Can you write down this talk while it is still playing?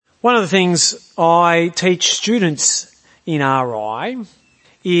One of the things I teach students in RI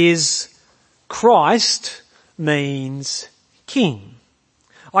is Christ means King.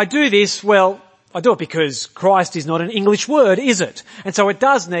 I do this, I do it because Christ is not an English word, is it? And so it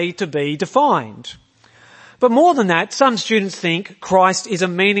does need to be defined. But more than that, some students think Christ is a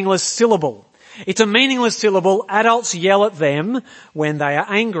meaningless syllable. It's a meaningless syllable adults yell at them when they are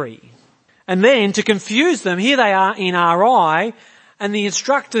angry. And then to confuse them, here they are in RI, and the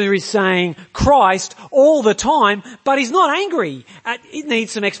instructor is saying Christ all the time, but he's not angry. It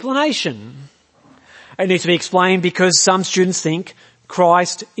needs some explanation. It needs to be explained because some students think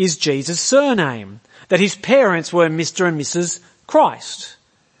Christ is Jesus' surname, that his parents were Mr. and Mrs. Christ.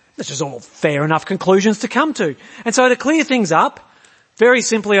 This is all fair enough conclusions to come to. And so to clear things up, very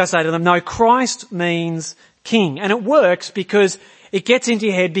simply I say to them, no, Christ means King. And it works because it gets into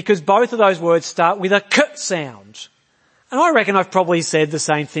your head because both of those words start with a K sound. And I reckon I've probably said the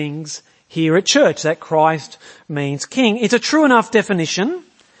same things here at church, that Christ means King. It's a true enough definition,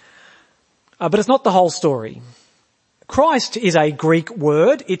 but it's not the whole story. Christ is a Greek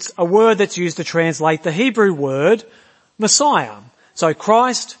word. It's a word that's used to translate the Hebrew word Messiah. So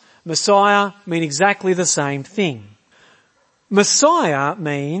Christ, Messiah mean exactly the same thing. Messiah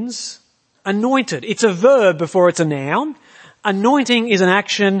means anointed. It's a verb before it's a noun. Anointing is an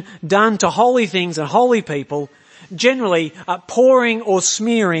action done to holy things and holy people, generally pouring or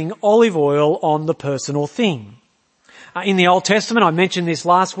smearing olive oil on the person or thing. In the Old Testament, I mentioned this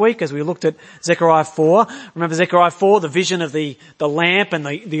last week as we looked at Zechariah 4. Remember Zechariah 4, the vision of the lamp and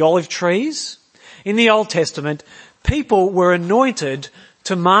the olive trees? In the Old Testament, people were anointed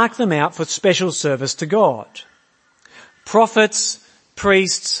to mark them out for special service to God. Prophets,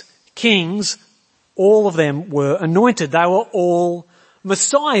 priests, kings, all of them were anointed. They were all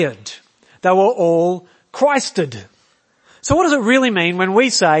Messiahed. They were all Christed. So what does it really mean when we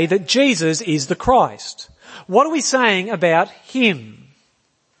say that Jesus is the Christ? What are we saying about him?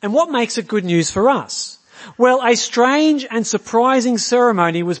 And what makes it good news for us? Well, a strange and surprising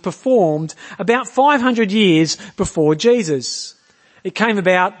ceremony was performed about 500 years before Jesus. It came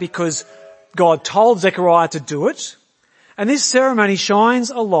about because God told Zechariah to do it, and this ceremony shines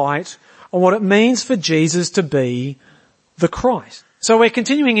a light on what it means for Jesus to be the Christ. So we're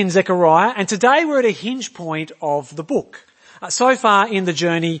continuing in Zechariah, and today we're at a hinge point of the book. So far in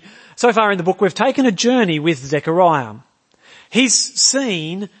the book, we've taken a journey with Zechariah. He's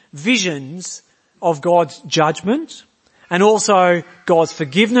seen visions of God's judgment and also God's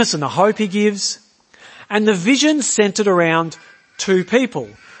forgiveness and the hope he gives. And the vision centered around two people,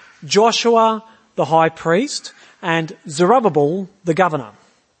 Joshua, the high priest, and Zerubbabel, the governor.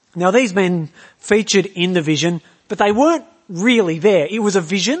 Now these men featured in the vision, but they weren't really there. It was a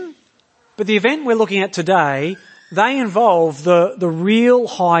vision, but the event we're looking at today, they involve the real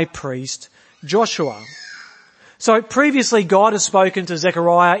high priest, Joshua. So previously God has spoken to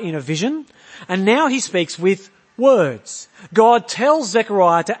Zechariah in a vision, and now he speaks with words. God tells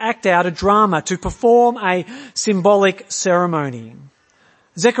Zechariah to act out a drama, to perform a symbolic ceremony.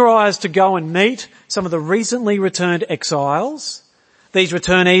 Zechariah is to go and meet some of the recently returned exiles. These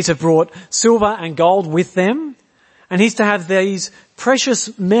returnees have brought silver and gold with them, and he's to have these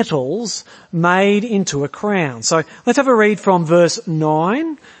precious metals made into a crown. So let's have a read from verse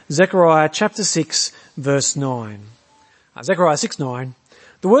 9, Zechariah chapter 6, verse 9. Zechariah 6:9.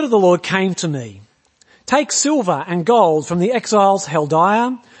 The word of the Lord came to me. Take silver and gold from the exiles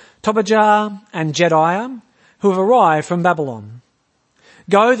Heldiah, Tobijah, and Jediah, who have arrived from Babylon.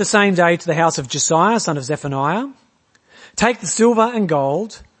 Go the same day to the house of Josiah, son of Zephaniah. Take the silver and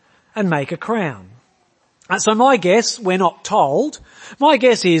gold and make a crown. So my guess, we're not told, my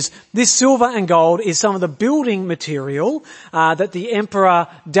guess is this silver and gold is some of the building material that the Emperor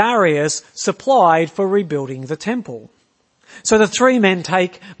Darius supplied for rebuilding the temple. So the three men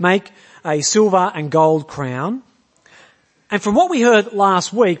make a silver and gold crown. And from what we heard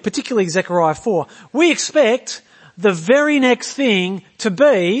last week, particularly Zechariah 4, we expect the very next thing to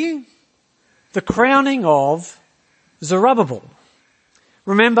be the crowning of Zerubbabel.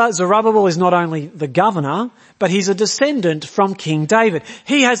 Remember, Zerubbabel is not only the governor, but he's a descendant from King David.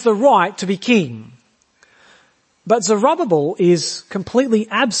 He has the right to be king. But Zerubbabel is completely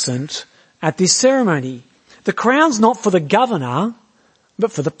absent at this ceremony. The crown's not for the governor,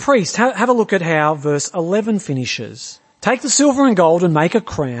 but for the priest. Have a look at how verse 11 finishes. Take the silver and gold and make a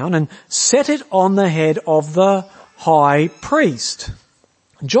crown and set it on the head of the high priest,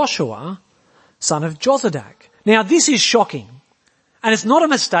 Joshua, son of Jozadak. Now this is shocking. And it's not a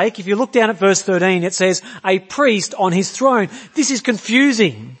mistake. If you look down at verse 13, it says, a priest on his throne. This is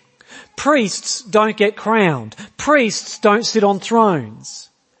confusing. Priests don't get crowned. Priests don't sit on thrones.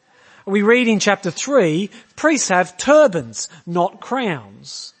 We read in chapter 3, priests have turbans, not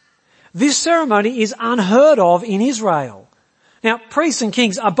crowns. This ceremony is unheard of in Israel. Now, priests and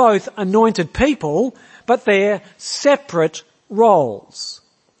kings are both anointed people, but they're separate roles.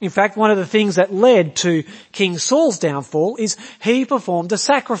 In fact, one of the things that led to King Saul's downfall is he performed a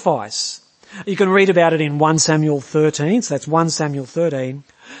sacrifice. You can read about it in 1 Samuel 13, so that's 1 Samuel 13.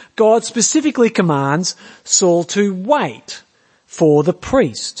 God specifically commands Saul to wait for the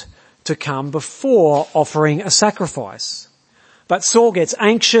priest to come before offering a sacrifice. But Saul gets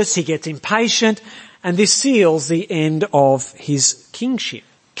anxious, he gets impatient, and this seals the end of his kingship.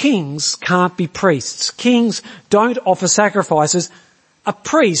 Kings can't be priests. Kings don't offer sacrifices. A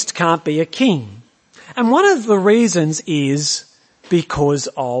priest can't be a king. And one of the reasons is because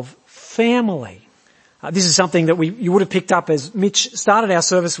of family. This is something that you would have picked up as Mitch started our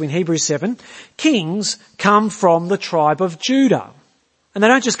service in Hebrews 7. Kings come from the tribe of Judah. And they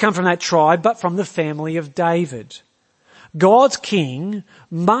don't just come from that tribe, but from the family of David. God's king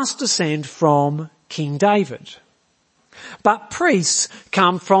must descend from King David. But priests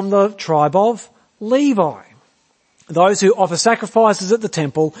come from the tribe of Levi. Those who offer sacrifices at the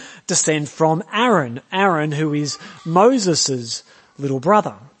temple descend from Aaron. Aaron, who is Moses' little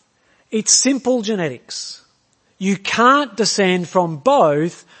brother. It's simple genetics. You can't descend from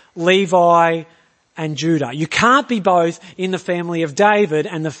both Levi and Judah. You can't be both in the family of David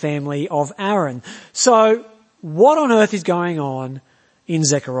and the family of Aaron. So what on earth is going on in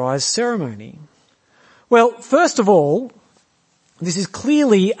Zechariah's ceremony? Well, first of all, this is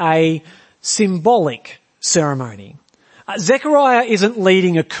clearly a symbolic ceremony. Zechariah isn't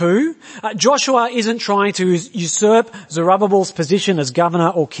leading a coup. Joshua isn't trying to usurp Zerubbabel's position as governor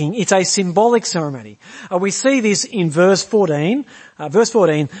or king. It's a symbolic ceremony. We see this in verse 14. Verse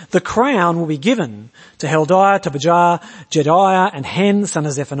 14, the crown will be given to Heldiah, Tobijah, Jedaiah, and Hen, son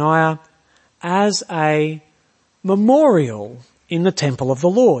of Zephaniah, as a memorial in the temple of the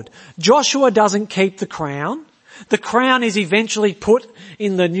Lord. Joshua doesn't keep the crown. The crown is eventually put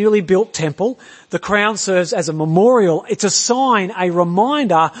in the newly built temple. The crown serves as a memorial. It's a sign, a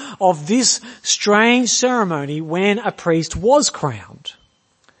reminder of this strange ceremony when a priest was crowned.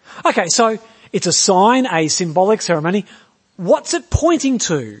 Okay, so it's a sign, a symbolic ceremony. What's it pointing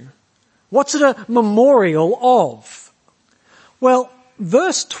to? What's it a memorial of? Well,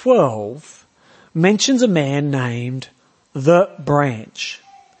 verse 12 mentions a man named the branch,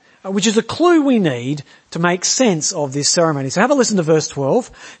 which is a clue we need to make sense of this ceremony. So have a listen to verse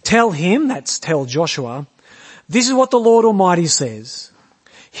 12. Tell him, that's tell Joshua, this is what the Lord Almighty says.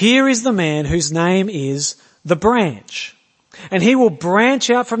 Here is the man whose name is the branch, and he will branch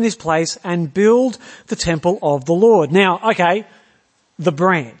out from this place and build the temple of the Lord. Now, okay, the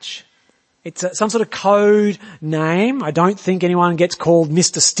branch. It's some sort of code name. I don't think anyone gets called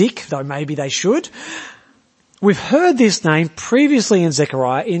Mr. Stick, though maybe they should. We've heard this name previously in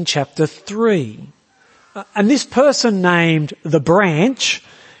Zechariah in chapter 3. And this person named the branch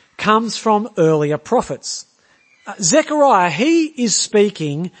comes from earlier prophets. Zechariah, he is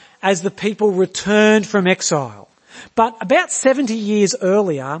speaking as the people returned from exile. But about 70 years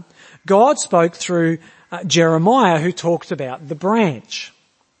earlier, God spoke through Jeremiah, who talked about the branch.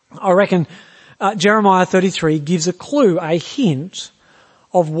 I reckon Jeremiah 33 gives a clue, a hint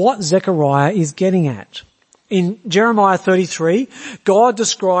of what Zechariah is getting at. In Jeremiah 33, God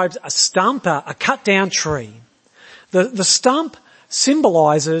describes a stump, a cut down tree. The stump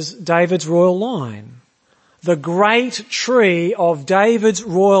symbolizes David's royal line. The great tree of David's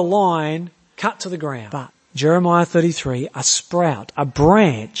royal line cut to the ground. But Jeremiah 33, a sprout, a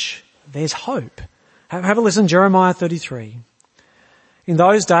branch, there's hope. Have a listen, Jeremiah 33. In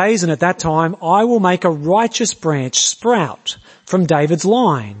those days and at that time, I will make a righteous branch sprout from David's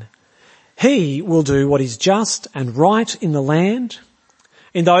line. He will do what is just and right in the land.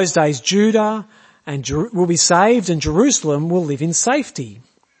 In those days, Judah will be saved and Jerusalem will live in safety.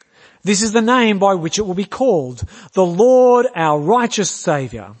 This is the name by which it will be called, the Lord our righteous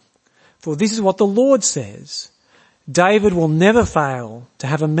Saviour. For this is what the Lord says, David will never fail to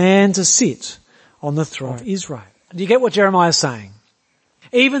have a man to sit on the throne of Israel. Do you get what Jeremiah is saying?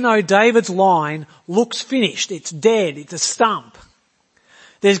 Even though David's line looks finished, it's dead, it's a stump,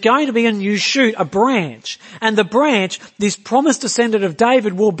 there's going to be a new shoot, a branch. And the branch, this promised descendant of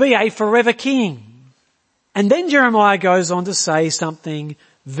David, will be a forever king. And then Jeremiah goes on to say something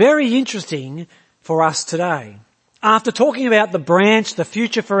very interesting for us today. After talking about the branch, the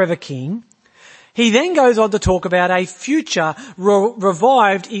future forever king, he then goes on to talk about a future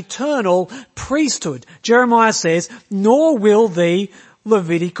revived eternal priesthood. Jeremiah says, nor will the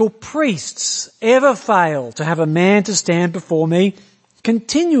Levitical priests ever fail to have a man to stand before me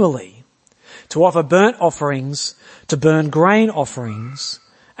continually, to offer burnt offerings, to burn grain offerings,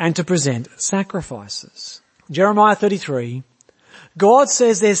 and to present sacrifices. Jeremiah 33, God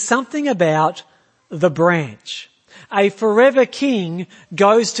says there's something about the branch. A forever king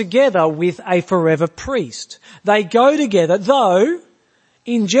goes together with a forever priest. They go together, though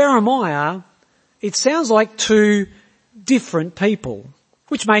in Jeremiah it sounds like two different people,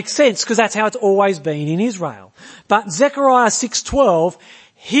 which makes sense because that's how it's always been in Israel. But Zechariah 6:12,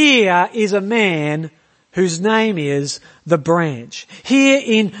 here is a man whose name is the branch. Here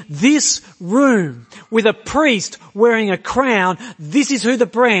in this room with a priest wearing a crown, this is who the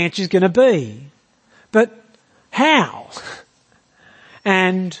branch is going to be. But how?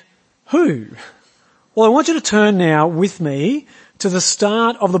 And who? Well, I want you to turn now with me to the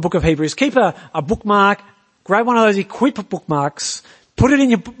start of the book of Hebrews. Keep a bookmark, grab one of those equip bookmarks, put it in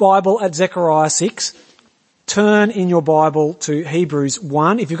your Bible at Zechariah 6. Turn in your Bible to Hebrews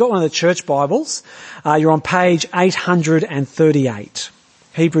 1. If you've got one of the church Bibles, you're on page 838.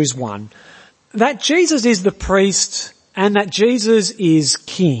 Hebrews 1. That Jesus is the priest and that Jesus is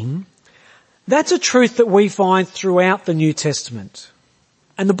king, that's a truth that we find throughout the New Testament.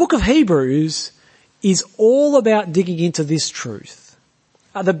 And the book of Hebrews is all about digging into this truth.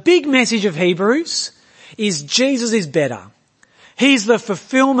 The big message of Hebrews is Jesus is better. He's the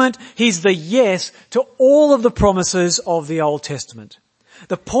fulfillment, he's the yes to all of the promises of the Old Testament.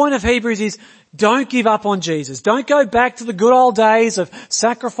 The point of Hebrews is don't give up on Jesus. Don't go back to the good old days of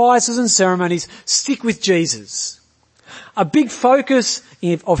sacrifices and ceremonies. Stick with Jesus. A big focus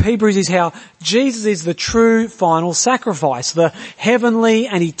of Hebrews is how Jesus is the true final sacrifice, the heavenly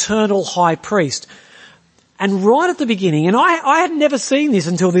and eternal high priest. And right at the beginning, and I had never seen this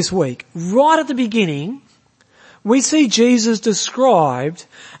until this week, right at the beginning, we see Jesus described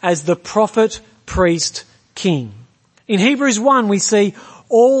as the prophet, priest, king. In Hebrews 1 we see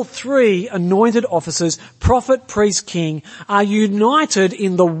all three anointed officers, prophet, priest, king, are united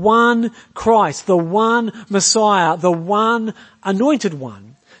in the one Christ, the one Messiah, the one anointed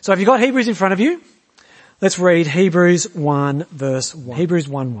one. So have you got Hebrews in front of you? Let's read Hebrews 1 verse 1. Hebrews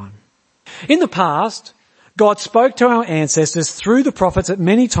 1:1. In the past, God spoke to our ancestors through the prophets at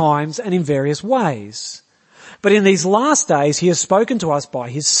many times and in various ways. But in these last days, he has spoken to us by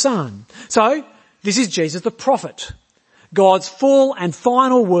his Son. So, this is Jesus the prophet. God's full and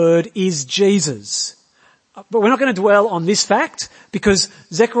final word is Jesus. But we're not going to dwell on this fact because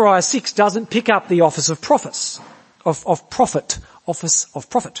Zechariah 6 doesn't pick up the office of prophet.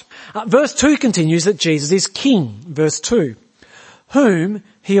 Verse 2 continues that Jesus is king. Verse 2. Whom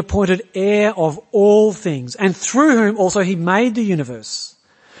he appointed heir of all things, and through whom also he made the universe.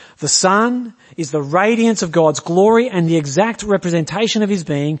 The Son is the radiance of God's glory and the exact representation of his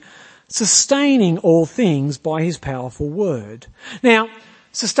being, sustaining all things by his powerful word. Now,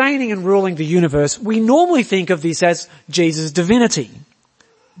 sustaining and ruling the universe, we normally think of this as Jesus' divinity.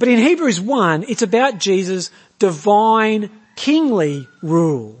 But in Hebrews 1, it's about Jesus' divine, kingly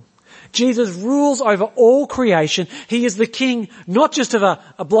rule. Jesus rules over all creation. He is the king not just of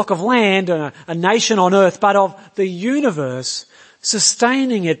a block of land and a nation on earth, but of the universe,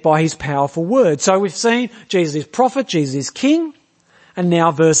 sustaining it by his powerful word. So we've seen Jesus is prophet, Jesus is king, and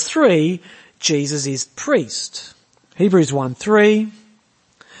now verse 3, Jesus is priest. Hebrews 1:3.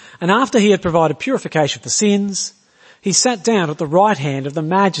 And after he had provided purification for sins, he sat down at the right hand of the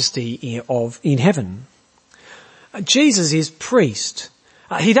majesty in heaven. Jesus is priest.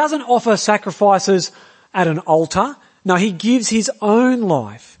 He doesn't offer sacrifices at an altar. No, he gives his own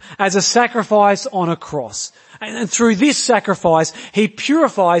life as a sacrifice on a cross. And through this sacrifice, he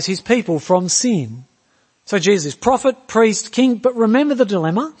purifies his people from sin. So Jesus is prophet, priest, king, but remember the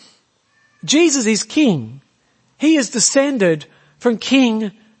dilemma? Jesus is king. He is descended from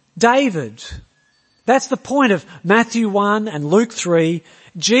King David. That's the point of Matthew 1 and Luke 3.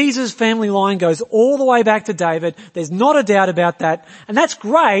 Jesus' family line goes all the way back to David. There's not a doubt about that. And that's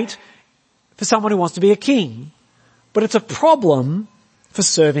great for someone who wants to be a king. But it's a problem for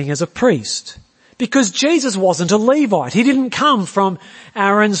serving as a priest. Because Jesus wasn't a Levite. He didn't come from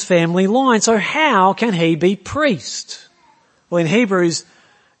Aaron's family line. So how can he be priest? Well, in Hebrews,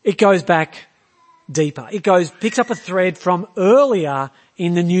 it goes back deeper. It picks up a thread from earlier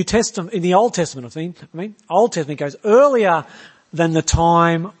in the New Testament, in the Old Testament, Old Testament goes earlier than the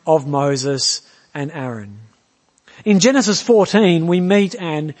time of Moses and Aaron. In Genesis 14, we meet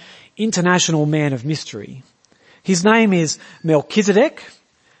an international man of mystery. His name is Melchizedek,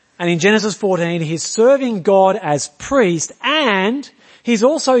 and in Genesis 14, he's serving God as priest, and he's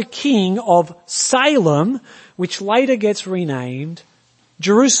also king of Salem, which later gets renamed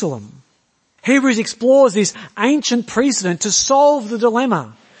Jerusalem. Hebrews explores this ancient precedent to solve the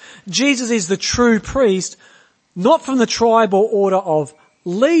dilemma. Jesus is the true priest, not from the tribe or order of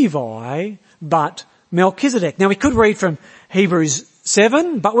Levi, but Melchizedek. Now we could read from Hebrews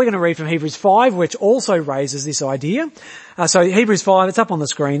 7, but we're going to read from Hebrews 5, which also raises this idea. So Hebrews 5, it's up on the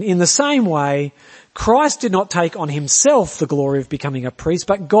screen. In the same way, Christ did not take on himself the glory of becoming a priest,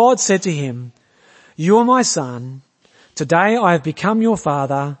 but God said to him, "You are my son. Today I have become your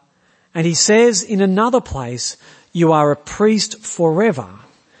father." And he says in another place, "You are a priest forever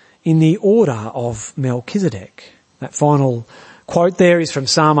in the order of Melchizedek." That final quote there is from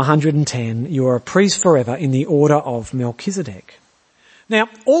Psalm 110. "You are a priest forever in the order of Melchizedek." Now,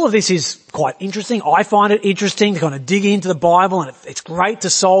 all of this is quite interesting. I find it interesting to kind of dig into the Bible, and it's great to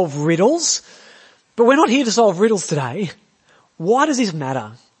solve riddles. But we're not here to solve riddles today. Why does this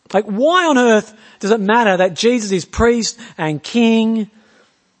matter? Like, why on earth does it matter that Jesus is priest and king?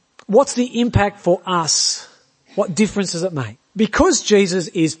 What's the impact for us? What difference does it make? Because Jesus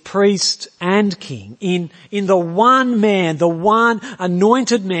is priest and king in the one man, the one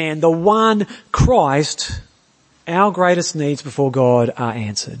anointed man, the one Christ, our greatest needs before God are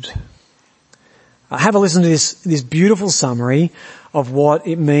answered. Have a listen to this beautiful summary of what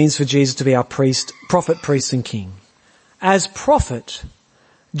it means for Jesus to be our priest, prophet, priest and king. As prophet,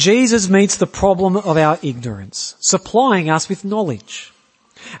 Jesus meets the problem of our ignorance, supplying us with knowledge.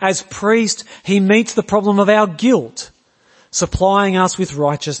 As priest, he meets the problem of our guilt, supplying us with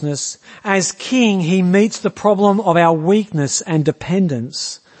righteousness. As king, he meets the problem of our weakness and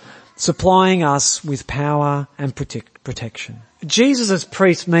dependence, supplying us with power and protection. Jesus as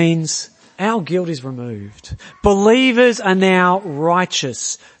priest means our guilt is removed. Believers are now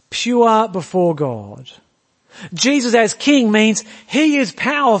righteous, pure before God. Jesus as king means he is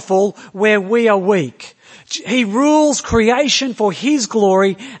powerful where we are weak. He rules creation for his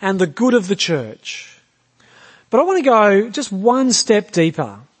glory and the good of the church. But I want to go just one step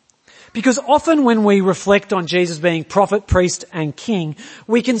deeper, because often when we reflect on Jesus being prophet, priest and king,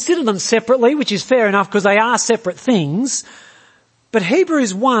 we consider them separately, which is fair enough because they are separate things. But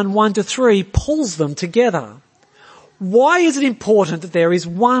Hebrews 1:1-3 pulls them together. Why is it important that there is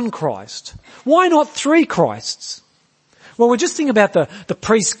one Christ? Why not three Christs? Well, we're just thinking about the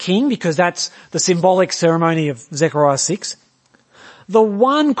priest king, because that's the symbolic ceremony of Zechariah 6. The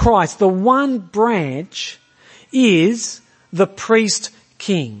one Christ, the one branch, is the priest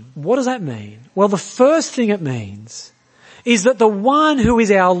king. What does that mean? Well, the first thing it means is that the one who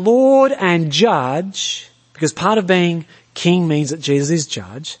is our Lord and judge, because part of being king means that Jesus is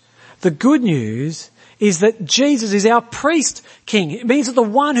judge, the good news is that Jesus is our priest king. It means that the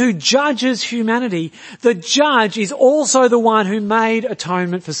one who judges humanity, the judge is also the one who made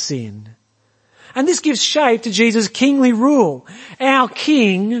atonement for sin. And this gives shape to Jesus' kingly rule. Our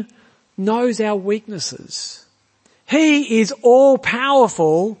king knows our weaknesses. He is all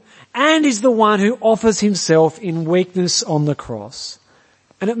powerful and is the one who offers himself in weakness on the cross.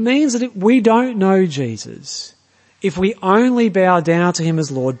 And it means that if we don't know Jesus, if we only bow down to him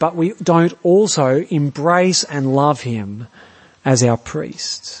as Lord, but we don't also embrace and love him as our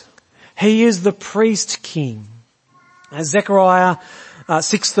priest. He is the priest king. As Zechariah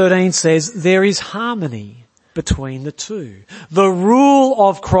 6:13 says, there is harmony between the two. The rule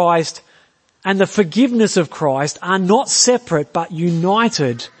of Christ and the forgiveness of Christ are not separate but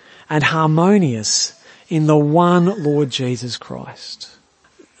united and harmonious in the one Lord Jesus Christ.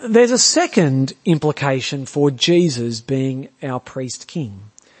 There's a second implication for Jesus being our priest king.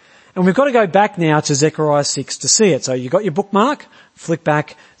 And we've got to go back now to Zechariah 6 to see it. So you've got your bookmark, flick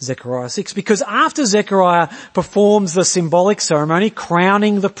back Zechariah 6. Because after Zechariah performs the symbolic ceremony,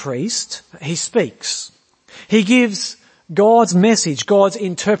 crowning the priest, he speaks. He gives God's message, God's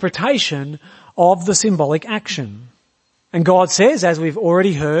interpretation of the symbolic action. And God says, as we've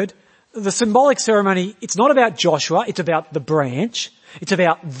already heard, the symbolic ceremony, it's not about Joshua, it's about the branch. It's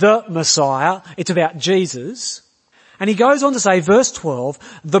about the Messiah. It's about Jesus. And he goes on to say, verse 12,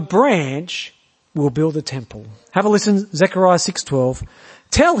 the branch will build a temple. Have a listen, Zechariah 6:12.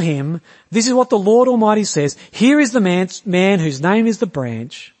 Tell him, this is what the Lord Almighty says. Here is the man whose name is the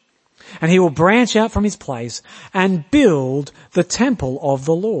branch, and he will branch out from his place and build the temple of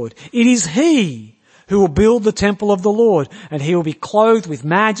the Lord. It is he who will build the temple of the Lord, and he will be clothed with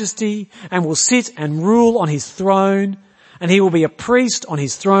majesty and will sit and rule on his throne. And he will be a priest on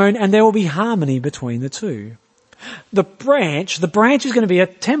his throne, and there will be harmony between the two. The branch is going to be a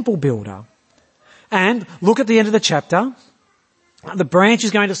temple builder. And look at the end of the chapter. The branch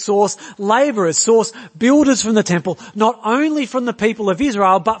is going to source labourers, source builders from the temple, not only from the people of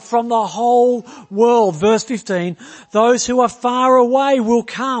Israel, but from the whole world. Verse 15, those who are far away will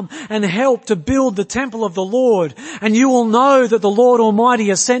come and help to build the temple of the Lord, and you will know that the Lord Almighty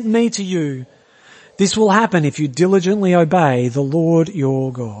has sent me to you. This will happen if you diligently obey the Lord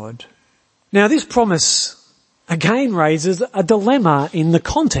your God. Now this promise again raises a dilemma in the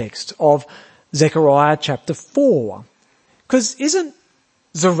context of Zechariah chapter 4. Because isn't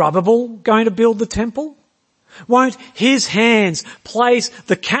Zerubbabel going to build the temple? Won't his hands place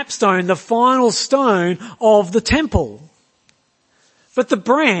the capstone, the final stone of the temple? But the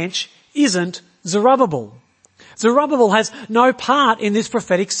branch isn't Zerubbabel. Zerubbabel has no part in this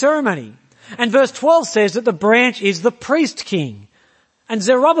prophetic ceremony. And verse 12 says that the branch is the priest king. And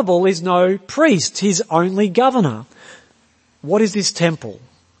Zerubbabel is no priest, he's only governor. What is this temple?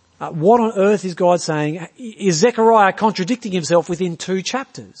 What on earth is God saying? Is Zechariah contradicting himself within 2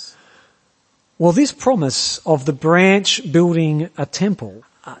 chapters? Well, this promise of the branch building a temple,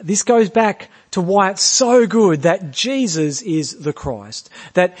 this goes back to why it's so good that Jesus is the Christ,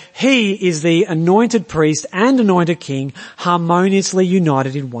 that he is the anointed priest and anointed king harmoniously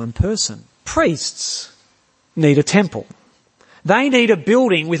united in one person. Priests need a temple. They need a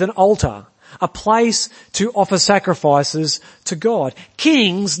building with an altar, a place to offer sacrifices to God.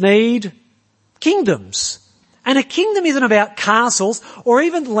 Kings need kingdoms. And a kingdom isn't about castles or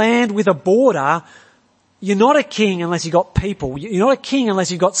even land with a border. You're not a king unless you've got people. You're not a king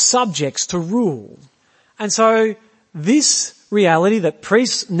unless you've got subjects to rule. And so this reality that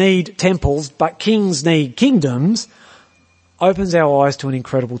priests need temples but kings need kingdoms opens our eyes to an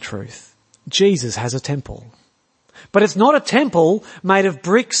incredible truth. Jesus has a temple. But it's not a temple made of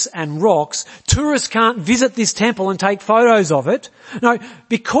bricks and rocks. Tourists can't visit this temple and take photos of it. No,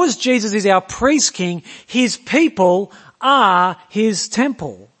 because Jesus is our priest king, his people are his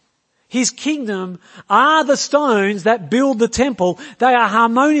temple. His kingdom are the stones that build the temple. They are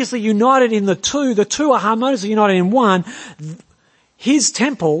harmoniously united in the two. The two are harmoniously united in one. His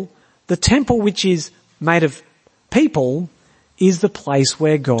temple, the temple which is made of people, is the place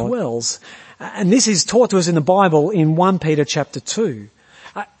where God dwells. And this is taught to us in the Bible in 1 Peter chapter 2.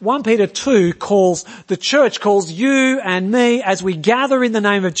 1 Peter 2 calls you and me as we gather in the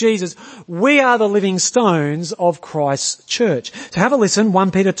name of Jesus. We are the living stones of Christ's church. So have a listen, 1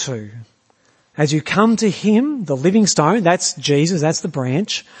 Peter 2. As you come to him, the living stone, that's Jesus, that's the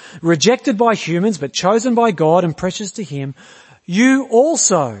branch, rejected by humans but chosen by God and precious to him, you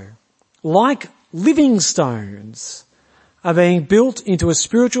also, like living stones, are being built into a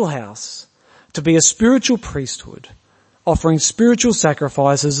spiritual house to be a spiritual priesthood, offering spiritual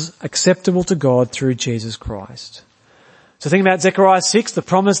sacrifices acceptable to God through Jesus Christ. So think about Zechariah 6, the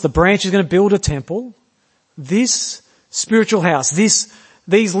promise, the branch is going to build a temple. This spiritual house, these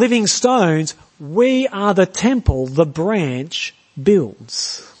living stones, we are the temple the branch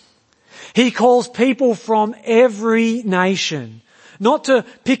builds. He calls people from every nation, not to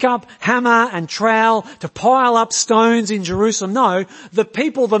pick up hammer and trowel, to pile up stones in Jerusalem. No, the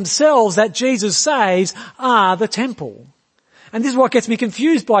people themselves that Jesus saves are the temple. And this is what gets me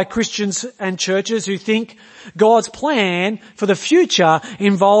confused by Christians and churches who think God's plan for the future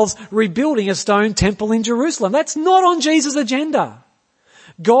involves rebuilding a stone temple in Jerusalem. That's not on Jesus' agenda.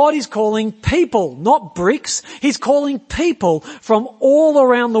 God is calling people, not bricks. He's calling people from all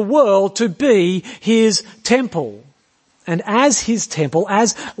around the world to be his temple. And as his temple,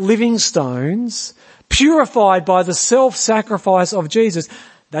 as living stones, purified by the self-sacrifice of Jesus,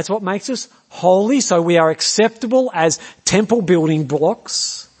 that's what makes us holy, so we are acceptable as temple building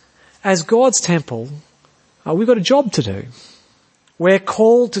blocks. As God's temple, we've got a job to do. We're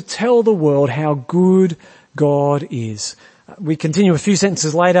called to tell the world how good God is. We continue a few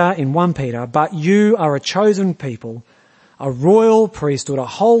sentences later in 1 Peter, but you are a chosen people, a royal priesthood, a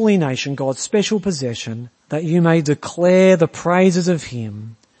holy nation, God's special possession, that you may declare the praises of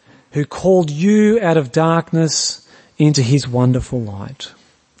him who called you out of darkness into his wonderful light.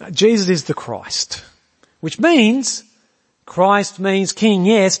 Jesus is the Christ, which means Christ means king,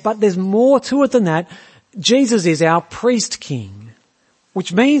 yes, but there's more to it than that. Jesus is our priest king,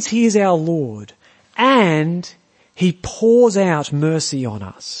 which means he is our Lord, and he pours out mercy on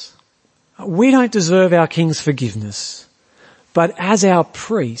us. We don't deserve our king's forgiveness, but as our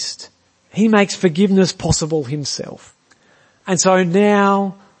priest, he makes forgiveness possible himself. And so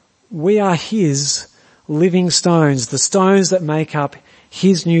now we are his living stones, the stones that make up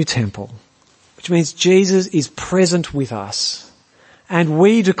his new temple, which means Jesus is present with us. And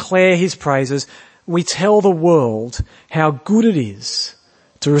we declare his praises. We tell the world how good it is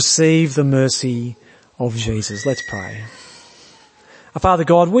to receive the mercy of Jesus. Let's pray. Father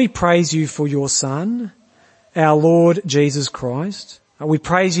God, we praise you for your Son, our Lord Jesus Christ. We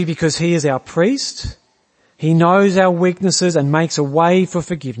praise you because he is our priest. He knows our weaknesses and makes a way for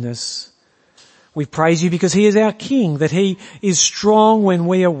forgiveness. We praise you because he is our King, that he is strong when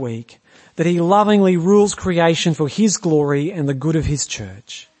we are weak, that he lovingly rules creation for his glory and the good of his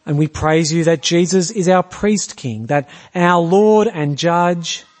church. And we praise you that Jesus is our priest king, that our Lord and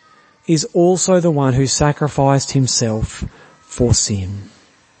Judge is also the one who sacrificed himself for sin.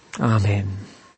 Amen.